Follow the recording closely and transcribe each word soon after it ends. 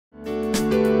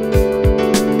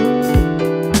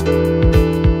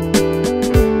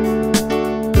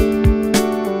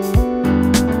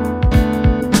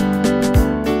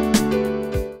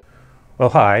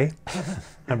hi,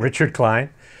 I'm Richard Kline.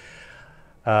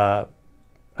 I've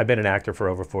been an actor for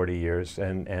over 40 years,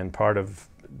 and part of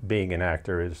being an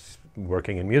actor is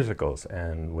working in musicals,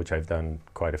 and which I've done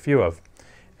quite a few of.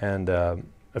 And a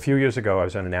few years ago, I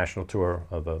was on a national tour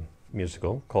of a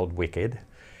musical called Wicked,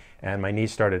 and my knee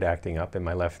started acting up in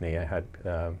my left knee. I had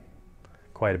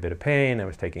quite a bit of pain. I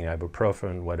was taking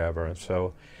ibuprofen, whatever, and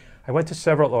so I went to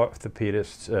several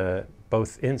orthopedists,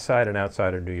 both inside and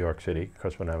outside of New York City,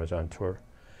 because when I was on tour.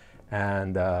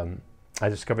 And I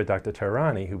discovered Dr.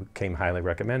 Tehrany, who came highly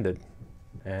recommended,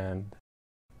 and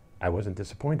I wasn't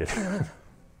disappointed.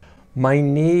 My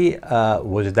knee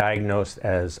was diagnosed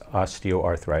as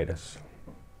osteoarthritis.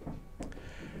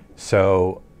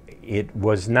 So it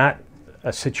was not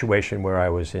a situation where I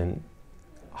was in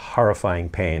horrifying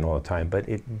pain all the time, but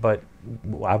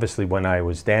obviously when I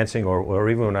was dancing or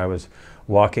even when I was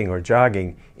walking or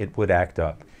jogging, it would act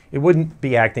up. It wouldn't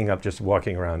be acting up just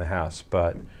walking around the house,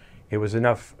 but it was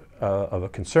enough of a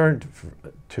concern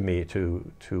to me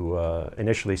to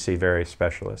initially see various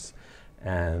specialists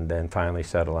and then finally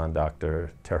settle on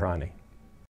Dr. Tehrany.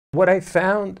 What I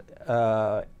found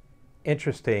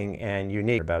interesting and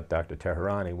unique about Dr.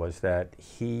 Tehrany was that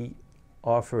he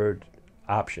offered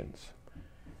options.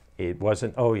 It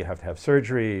wasn't, oh, you have to have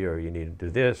surgery, or you need to do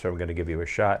this, or I'm going to give you a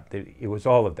shot. It was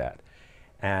all of that.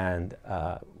 And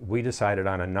we decided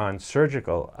on a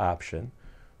non-surgical option,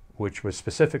 which was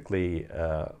specifically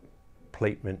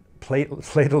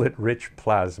platelet-rich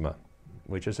plasma,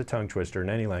 which is a tongue twister in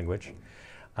any language.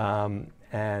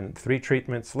 And 3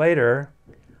 treatments later,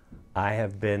 I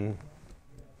have been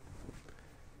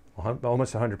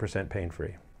almost 100%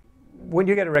 pain-free. When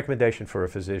you get a recommendation for a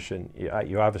physician,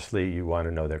 you obviously want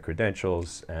to know their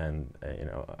credentials and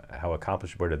how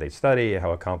accomplished, where do they study,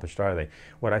 how accomplished are they.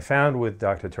 What I found with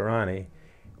Dr. Tehrany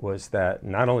was that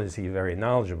not only is he very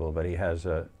knowledgeable, but he has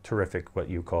a terrific, what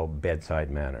you call, bedside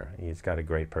manner. He's got a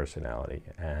great personality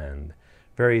and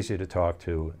very easy to talk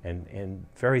to, and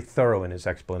very thorough in his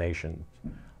explanation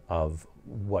of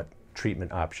what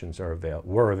treatment options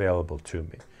were available to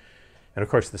me. And of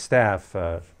course the staff,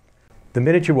 the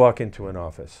minute you walk into an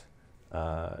office,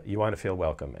 you want to feel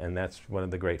welcome, and that's one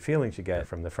of the great feelings you get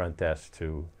from the front desk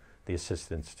to the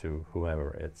assistants to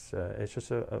whoever. It's just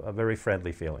a very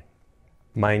friendly feeling.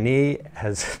 My knee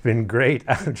has been great.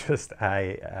 I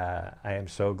am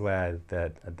so glad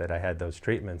that I had those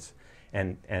treatments,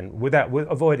 and with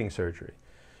avoiding surgery,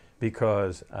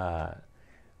 because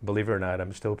believe it or not,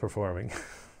 I'm still performing.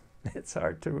 It's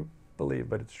hard to believe,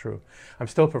 but it's true. I'm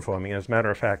still performing. As a matter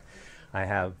of fact, I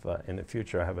have, in the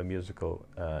future, I have a musical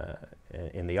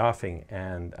in the offing,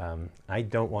 and I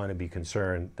don't want to be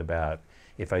concerned about,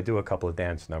 if I do a couple of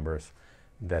dance numbers,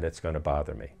 that it's going to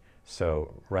bother me.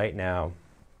 So right now,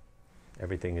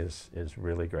 everything is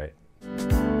really great.